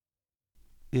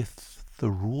 If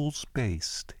the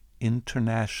rules-based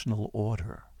international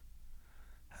order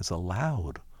has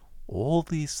allowed all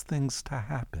these things to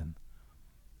happen,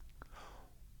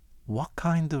 what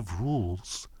kind of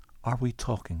rules are we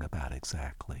talking about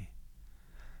exactly?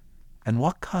 And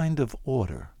what kind of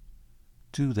order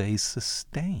do they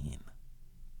sustain?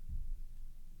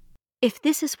 If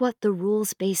this is what the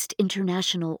rules-based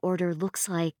international order looks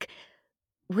like,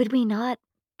 would we not,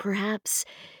 perhaps,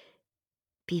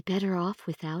 be better off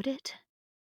without it?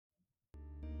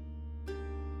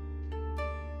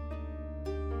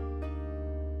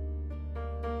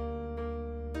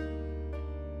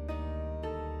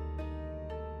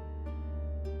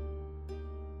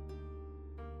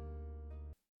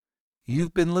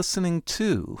 You've been listening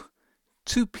to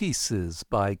Two Pieces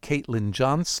by Caitlin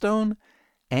Johnstone,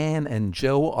 Anne and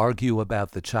Joe Argue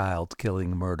About the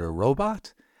Child-Killing Murder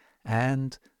Robot,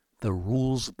 and The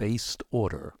Rules-Based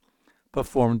Order,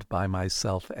 performed by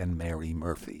myself and Mary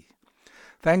Murphy.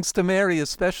 Thanks to Mary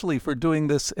especially for doing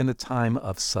this in a time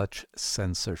of such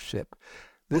censorship.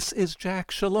 This is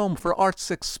Jack Shalom for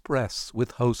Arts Express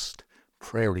with host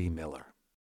Prairie Miller.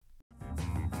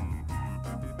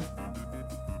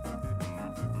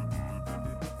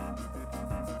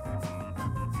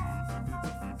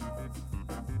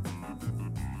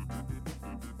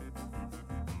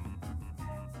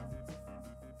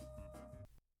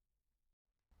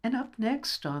 And up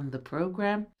next on the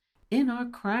program, in our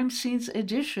Crime Scenes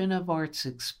edition of Arts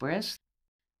Express,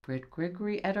 Brett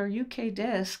Gregory at our UK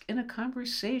desk in a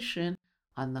conversation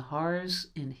on the horrors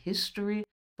in history,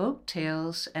 folk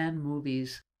tales, and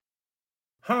movies.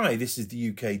 Hi, this is the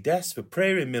UK desk for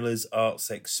Prairie Miller's Arts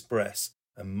Express,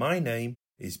 and my name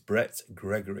is Brett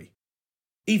Gregory.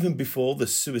 Even before the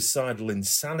suicidal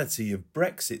insanity of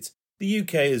Brexit, the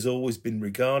UK has always been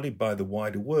regarded by the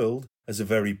wider world as a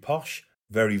very posh,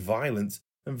 very violent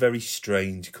and very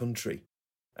strange country,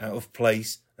 out of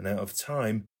place and out of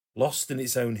time, lost in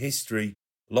its own history,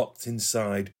 locked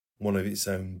inside one of its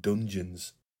own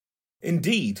dungeons.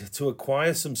 Indeed, to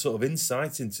acquire some sort of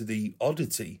insight into the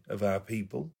oddity of our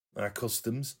people, our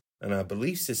customs and our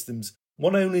belief systems,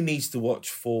 one only needs to watch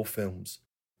 4 films: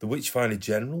 The Witchfinder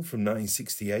General from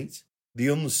 1968, the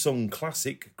unsung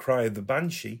classic Cry of the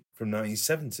Banshee from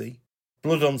 1970,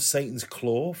 Blood on Satan's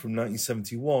Claw from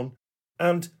 1971,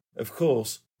 and, of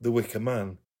course, The Wicker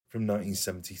Man from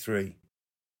 1973.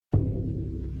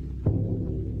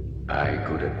 I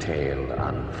could a tale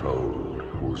unfold,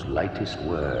 whose lightest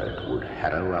word would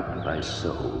harrow up thy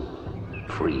soul,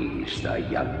 freeze thy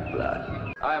young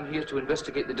blood. I am here to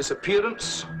investigate the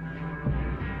disappearance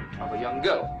of a young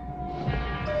girl.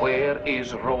 Where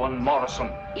is Rowan Morrison?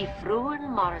 If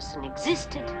Rowan Morrison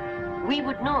existed, we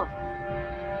would know.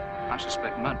 I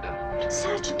suspect murder.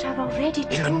 Sergeant, I've already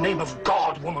told... In the name of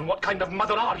God, woman, what kind of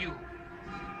mother are you?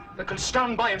 That can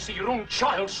stand by and see your own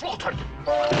child slaughtered?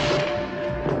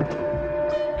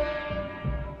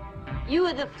 You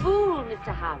are the fool,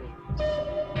 Mr. Harry.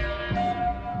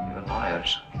 You're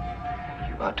liars.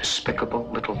 You are despicable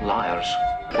little liars.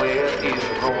 Where is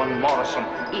Rowan Morrison?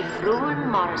 If Rowan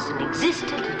Morrison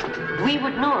existed, we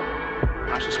would know.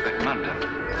 I suspect murder.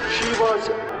 She was...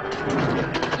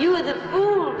 You are the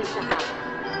fool, Mr.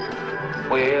 Harry.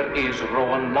 Where is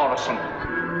Rowan Morrison?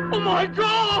 Oh my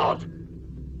God!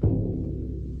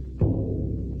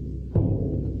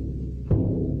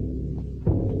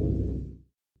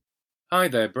 Hi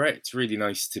there, Brett. It's really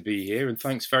nice to be here, and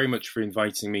thanks very much for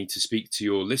inviting me to speak to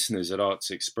your listeners at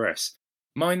Arts Express.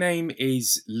 My name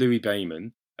is Louis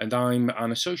Bayman, and I'm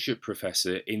an Associate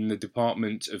Professor in the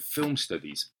Department of Film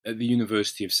Studies at the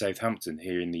University of Southampton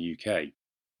here in the UK.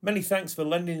 Many thanks for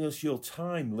lending us your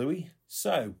time, Louis.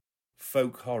 So,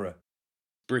 folk horror.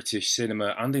 British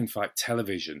cinema, and in fact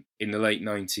television, in the late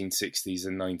 1960s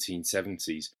and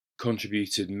 1970s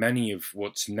contributed many of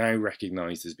what's now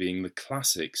recognised as being the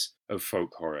classics of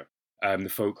folk horror. The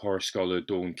folk horror scholar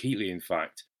Dawn Keatley, in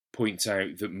fact, points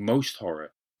out that most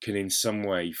horror can in some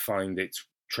way find its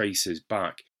traces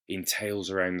back in tales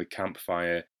around the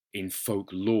campfire, in folk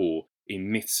lore,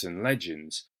 in myths and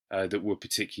legends that were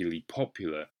particularly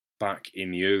popular back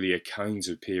in the earlier kinds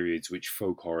of periods which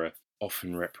folk horror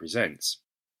often represents.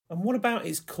 And what about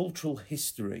its cultural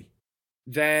history?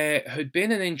 There had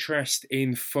been an interest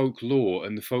in folklore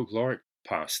and the folkloric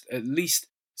past, at least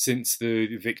since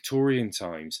the Victorian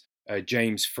times.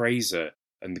 James Fraser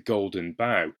and the Golden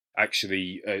Bough,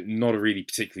 actually not a really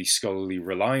particularly scholarly,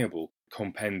 reliable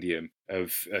compendium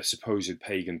of supposed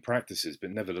pagan practices, but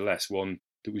nevertheless one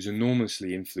that was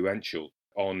enormously influential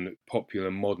on popular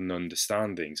modern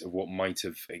understandings of what might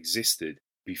have existed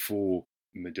before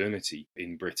modernity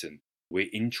in Britain. We're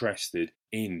interested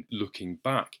in looking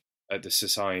back at the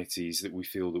societies that we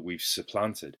feel that we've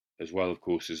supplanted, as well, of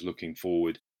course, as looking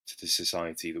forward to the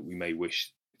society that we may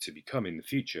wish to become in the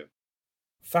future.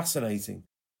 Fascinating.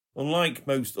 Unlike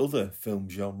most other film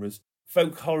genres,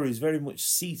 folk horror is very much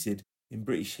seated in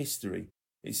British history,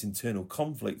 its internal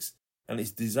conflicts, and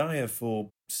its desire for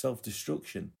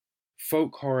self-destruction.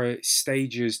 Folk horror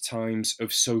stages times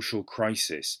of social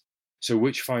crisis. So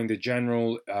Witchfinder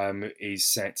General is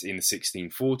set in the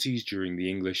 1640s during the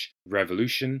English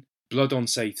Revolution. Blood on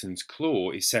Satan's Claw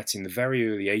is set in the very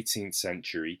early 18th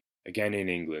century, again in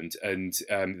England, and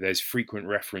there's frequent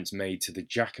reference made to the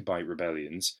Jacobite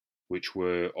rebellions, which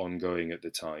were ongoing at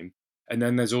the time. And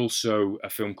then there's also a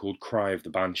film called Cry of the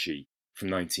Banshee from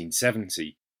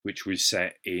 1970, which was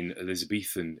set in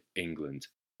Elizabethan England.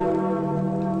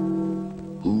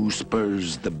 Who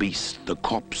spurs the beast the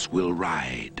corpse will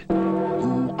ride?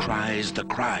 Who cries the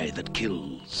cry that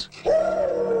kills?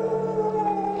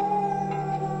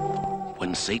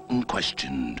 When Satan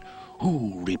questioned,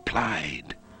 who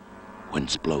replied?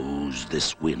 Whence blows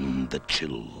this wind that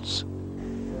chills?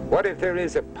 What if there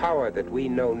is a power that we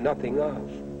know nothing of?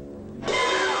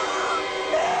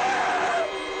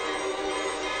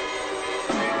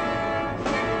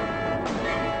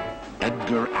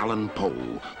 Edgar Allan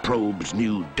Poe probes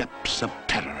new depths of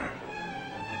terror.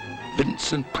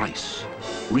 Vincent Price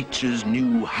reaches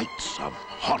new heights of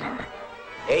horror.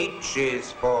 H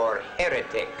is for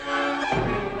heretic.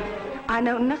 I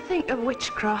know nothing of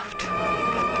witchcraft.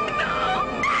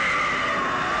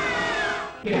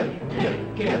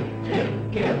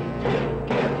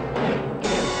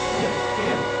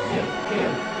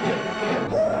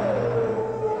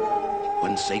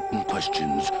 When Satan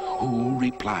questions, who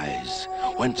replies?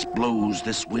 Whence blows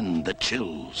this wind that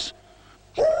chills?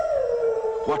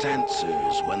 What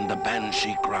answers when the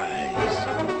banshee cries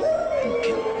and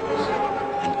kills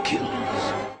and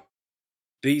kills?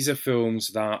 These are films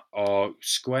that are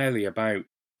squarely about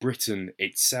Britain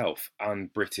itself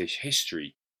and British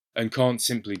history, and can't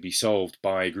simply be solved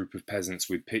by a group of peasants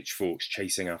with pitchforks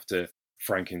chasing after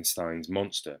Frankenstein's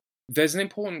monster. There's an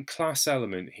important class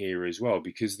element here as well,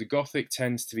 because the Gothic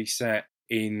tends to be set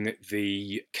in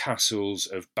the castles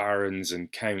of barons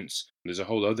and counts. There's a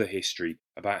whole other history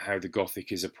about how the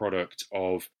Gothic is a product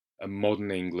of a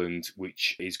modern England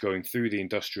which is going through the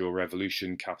Industrial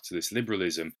Revolution, capitalist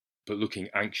liberalism, but looking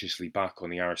anxiously back on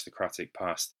the aristocratic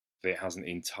past that it hasn't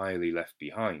entirely left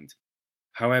behind.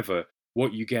 However,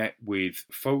 what you get with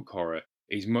folk horror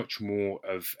is much more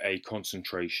of a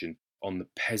concentration on the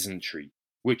peasantry,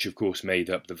 which of course made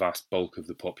up the vast bulk of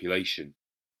the population.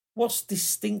 What's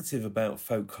distinctive about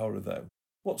folk horror, though?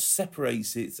 What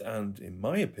separates it and, in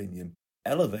my opinion,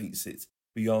 elevates it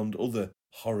beyond other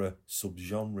horror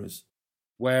subgenres?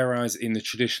 Whereas in the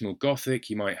traditional Gothic,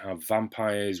 you might have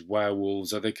vampires,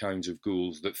 werewolves, other kinds of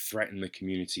ghouls that threaten the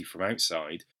community from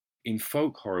outside, in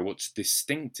folk horror, what's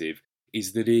distinctive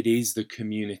is that it is the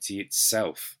community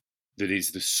itself that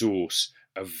is the source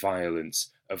of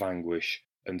violence, of anguish,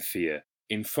 and fear.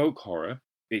 In folk horror,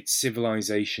 it's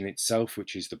civilization itself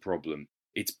which is the problem.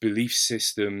 It's belief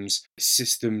systems,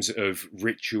 systems of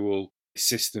ritual,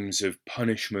 systems of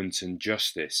punishment and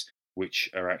justice, which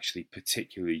are actually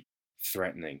particularly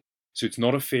threatening. So it's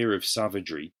not a fear of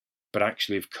savagery, but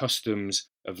actually of customs,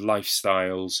 of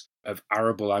lifestyles, of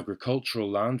arable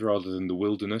agricultural land rather than the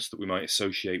wilderness that we might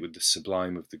associate with the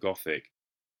sublime of the Gothic.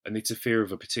 And it's a fear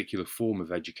of a particular form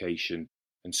of education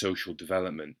and social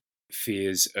development.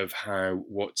 Fears of how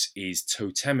what is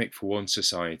totemic for one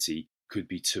society could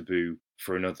be taboo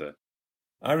for another.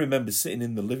 I remember sitting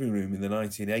in the living room in the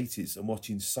 1980s and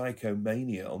watching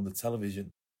Psychomania on the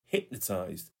television,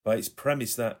 hypnotised by its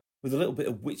premise that, with a little bit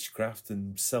of witchcraft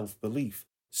and self-belief,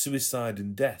 suicide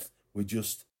and death were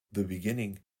just the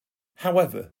beginning.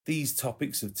 However, these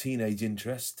topics of teenage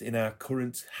interest in our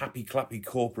current happy-clappy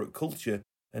corporate culture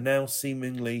are now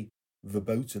seemingly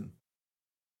verboten.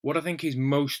 What I think is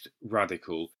most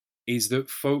radical is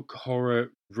that folk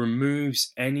horror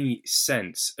removes any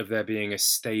sense of there being a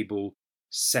stable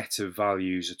set of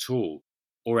values at all,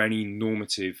 or any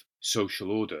normative social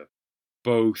order.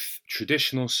 both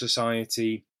traditional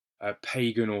society,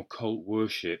 pagan or cult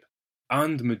worship,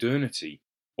 and modernity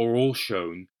are all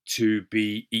shown to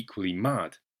be equally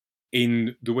mad.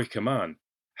 In The Wicker Man,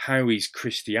 Howie's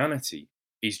Christianity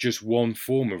is just one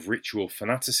form of ritual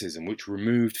fanaticism, which,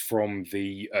 removed from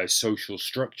the social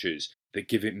structures that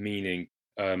give it meaning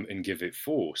and give it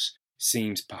force,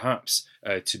 seems perhaps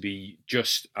to be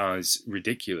just as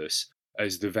ridiculous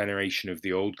as the veneration of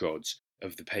the old gods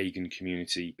of the pagan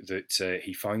community that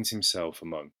he finds himself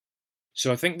among.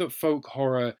 So I think that folk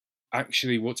horror,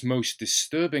 actually, what's most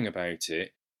disturbing about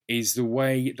it is the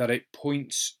way that it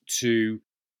points to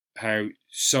how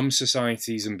some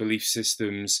societies and belief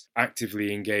systems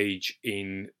actively engage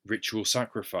in ritual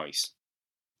sacrifice.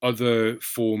 Other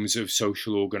forms of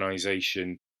social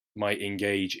organization might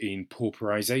engage in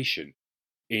pauperization,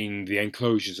 in the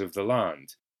enclosures of the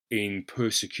land, in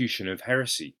persecution of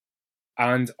heresy.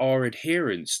 And our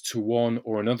adherence to one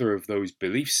or another of those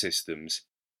belief systems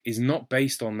is not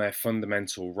based on their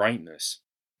fundamental rightness,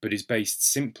 but is based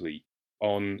simply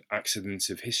on accidents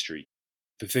of history.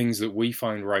 The things that we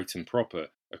find right and proper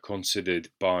are considered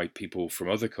by people from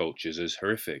other cultures as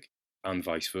horrific, and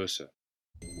vice versa.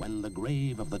 When the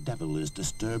grave of the devil is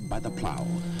disturbed by the plough,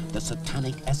 the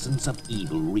satanic essence of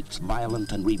evil wreaks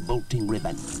violent and revolting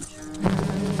revenge.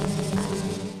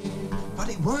 But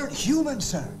it weren't human,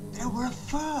 sir. They were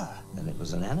fur. Then it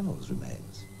was an animal's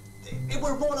remains. It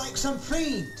were more like some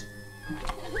fiend.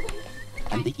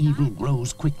 And the evil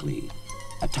grows quickly,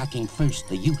 attacking first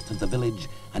the youth of the village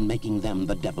and making them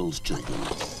the devil's children.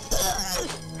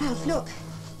 Ralph, look.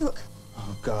 Look.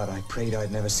 Oh, God, I prayed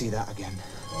I'd never see that again.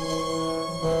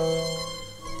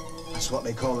 That's what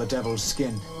they call the devil's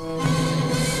skin.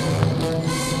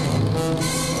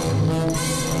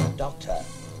 Doctor,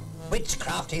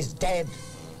 witchcraft is dead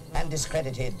and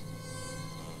discredited.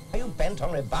 Are you bent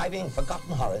on reviving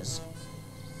forgotten horrors?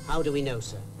 How do we know,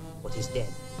 sir, what is dead?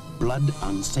 Blood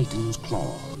on Satan's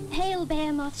claw. Hail,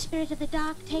 Behemoth, spirit of the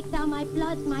dark, take thou my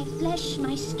blood, my flesh,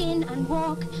 my skin, and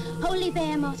walk. Holy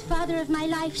Behemoth, father of my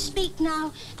life, speak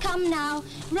now, come now,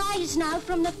 rise now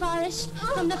from the forest,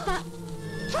 from the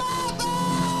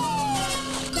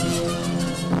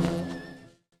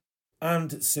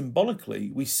And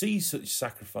symbolically, we see such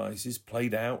sacrifices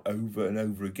played out over and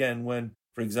over again when,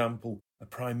 for example, a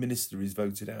prime minister is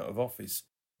voted out of office.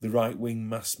 The right-wing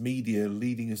mass media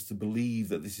leading us to believe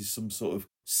that this is some sort of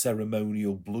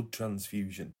ceremonial blood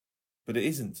transfusion. But it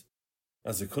isn't.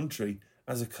 As a country,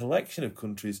 as a collection of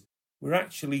countries, we're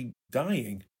actually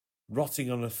dying,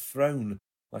 rotting on a throne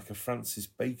like a Francis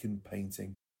Bacon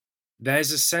painting.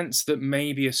 There's a sense that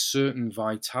maybe a certain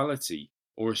vitality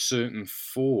or a certain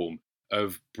form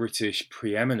of British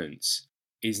preeminence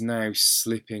is now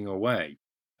slipping away.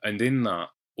 And in that,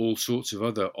 all sorts of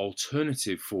other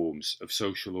alternative forms of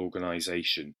social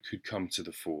organisation could come to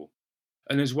the fore.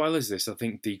 And as well as this, I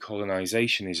think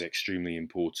decolonisation is extremely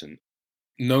important.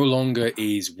 No longer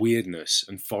is weirdness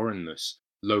and foreignness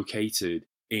located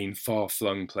in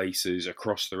far-flung places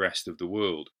across the rest of the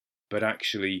world, but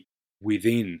actually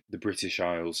within the British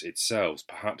Isles itself.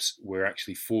 Perhaps we're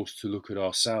actually forced to look at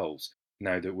ourselves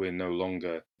now that we're no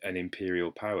longer an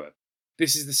imperial power.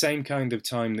 This is the same kind of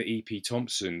time that E.P.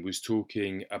 Thompson was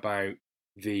talking about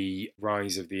the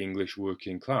rise of the English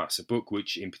working class, a book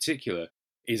which in particular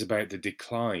is about the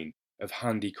decline of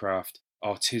handicraft,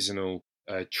 artisanal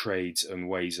trades and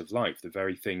ways of life, the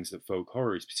very things that folk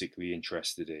horror is particularly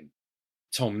interested in.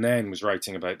 Tom Nairn was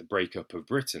writing about the breakup of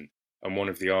Britain, and one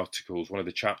of the articles, one of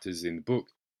the chapters in the book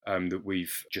that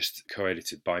we've just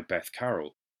co-edited by Beth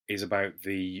Carroll, is about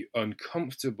the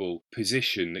uncomfortable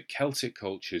position that Celtic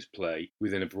cultures play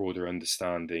within a broader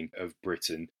understanding of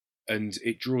Britain, and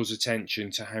it draws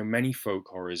attention to how many folk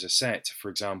horrors are set, for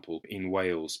example, in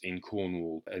Wales, in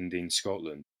Cornwall, and in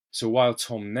Scotland. So while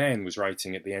Tom Nairn was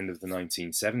writing at the end of the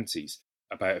 1970s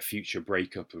about a future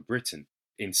breakup of Britain,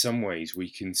 in some ways we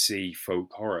can see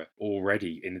folk horror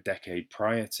already in the decade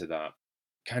prior to that,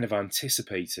 kind of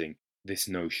anticipating this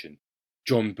notion.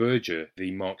 John Berger,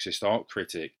 the Marxist art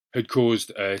critic, had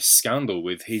caused a scandal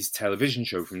with his television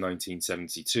show from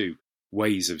 1972,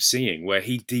 Ways of Seeing, where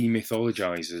he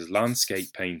demythologizes landscape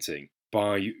painting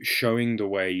by showing the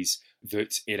ways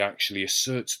that it actually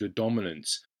asserts the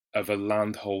dominance of a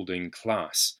landholding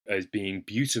class as being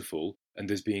beautiful and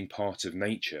as being part of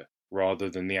nature, rather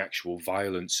than the actual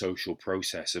violent social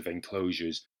process of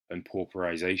enclosures and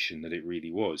pauperization that it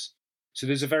really was. So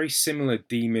there's a very similar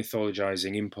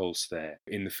demythologizing impulse there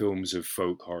in the films of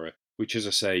folk horror, which, as I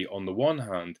say, on the one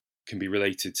hand, can be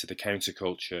related to the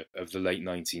counterculture of the late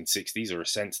 1960s, or a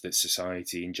sense that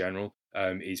society in general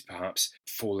is perhaps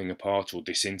falling apart or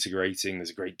disintegrating. There's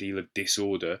a great deal of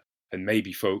disorder and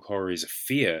maybe folk horror is a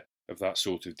fear of that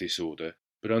sort of disorder,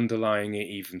 but underlying it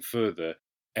even further,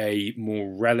 a more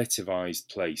relativized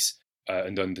place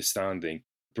and understanding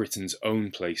Britain's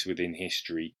own place within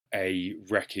history, a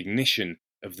recognition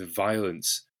of the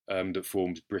violence that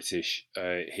formed British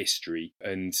history,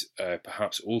 and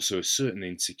perhaps also a certain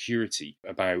insecurity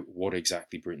about what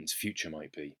exactly Britain's future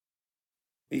might be.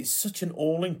 It's such an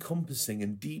all-encompassing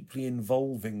and deeply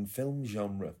involving film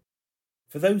genre.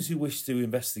 For those who wish to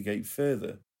investigate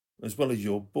further, as well as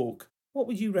your book, what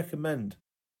would you recommend?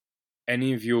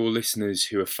 Any of your listeners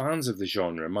who are fans of the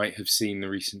genre might have seen the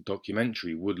recent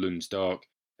documentary Woodlands Dark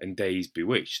and Days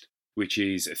Bewitched, which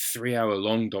is a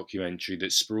 3-hour-long documentary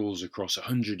that sprawls across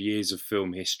 100 years of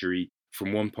film history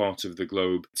from one part of the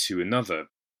globe to another,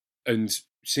 and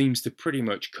seems to pretty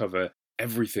much cover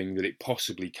everything that it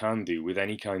possibly can do with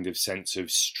any kind of sense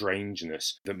of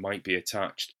strangeness that might be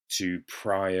attached to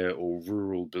prior or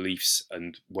rural beliefs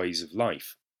and ways of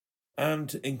life.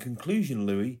 And in conclusion,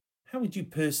 Louis, how would you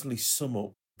personally sum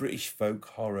up British folk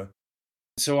horror?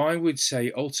 So I would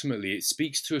say ultimately it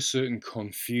speaks to a certain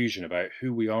confusion about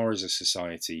who we are as a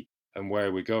society and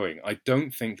where we're going. I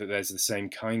don't think that there's the same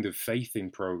kind of faith in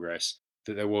progress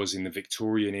that there was in the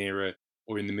Victorian era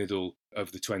or in the middle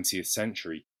of the 20th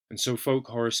century. And so folk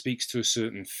horror speaks to a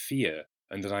certain fear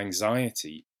and an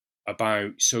anxiety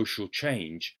about social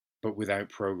change, but without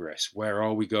progress. Where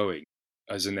are we going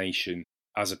as a nation,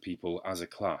 as a people, as a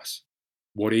class?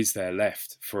 What is there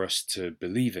left for us to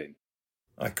believe in?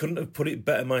 I couldn't have put it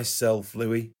better myself,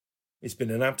 Louis. It's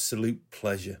been an absolute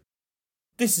pleasure.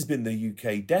 This has been the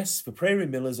UK Desk for Prairie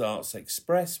Miller's Arts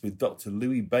Express with Dr.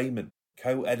 Louis Bayman,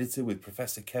 co-editor with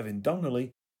Professor Kevin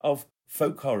Donnelly of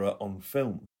Folk Horror on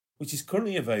Film, which is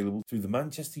currently available through the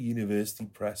Manchester University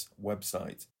Press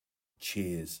website.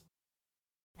 Cheers.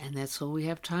 And that's all we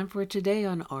have time for today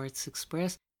on Arts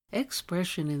Express,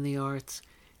 Expression in the Arts.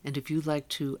 And if you'd like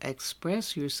to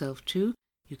express yourself too,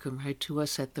 you can write to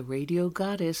us at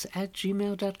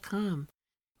theradiogoddess@gmail.com.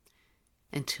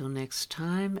 Until next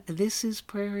time, this is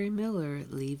Prairie Miller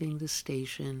leaving the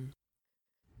station.